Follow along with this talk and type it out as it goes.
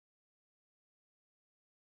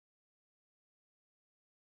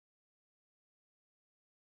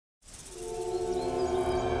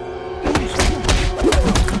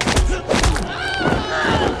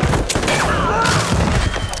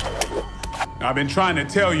I've been trying to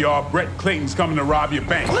tell y'all Brett Clayton's coming to rob your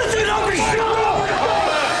bank. Listen up and shut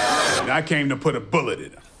up! And I came to put a bullet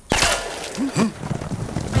in him.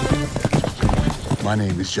 My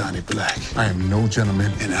name is Johnny Black. I am no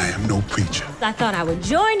gentleman, and I am no preacher. I thought I would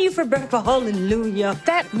join you for hallelujah.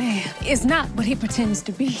 That man is not what he pretends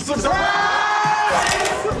to be.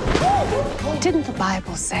 Didn't the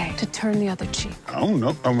Bible say to turn the other cheek? I don't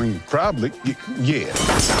know. I mean, probably. Yeah.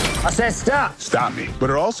 I said stop. Stop me.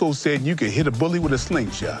 But it also said you could hit a bully with a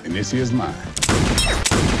slingshot, and this here's mine.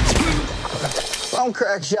 I'm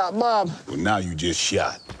crack shot, Bob. Well, now you just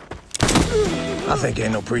shot. I think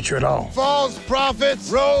ain't no preacher at all. False prophets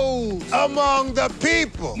rose among the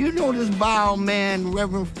people. You know this vile man,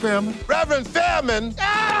 Reverend Fairman? Reverend Fairman?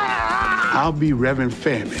 I'll be Reverend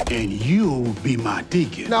Fairman, and you'll be my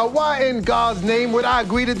deacon. Now, why in God's name would I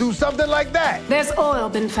agree to do something like that? There's oil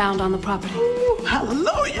been found on the property.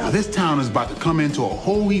 Hallelujah! Now, this town is about to come into a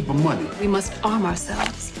whole heap of money. We must arm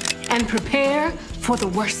ourselves and prepare for the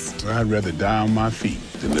worst. I'd rather die on my feet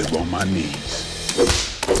than live on my knees.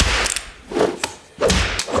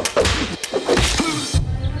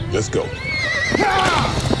 Let's go.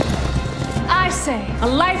 I say a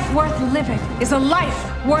life worth living is a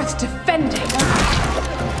life worth defending.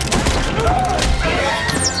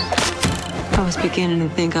 I was beginning to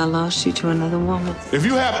think I lost you to another woman. If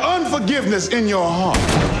you have unforgiveness in your heart,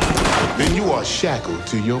 then you are shackled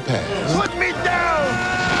to your past. Put me down!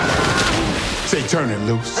 Say, turn it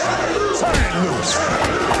loose. Turn it loose.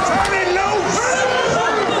 Turn it loose!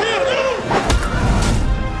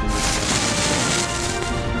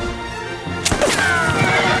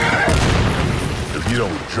 If you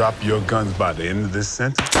don't drop your guns by the end of this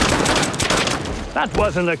sentence. That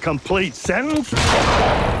wasn't a complete sentence.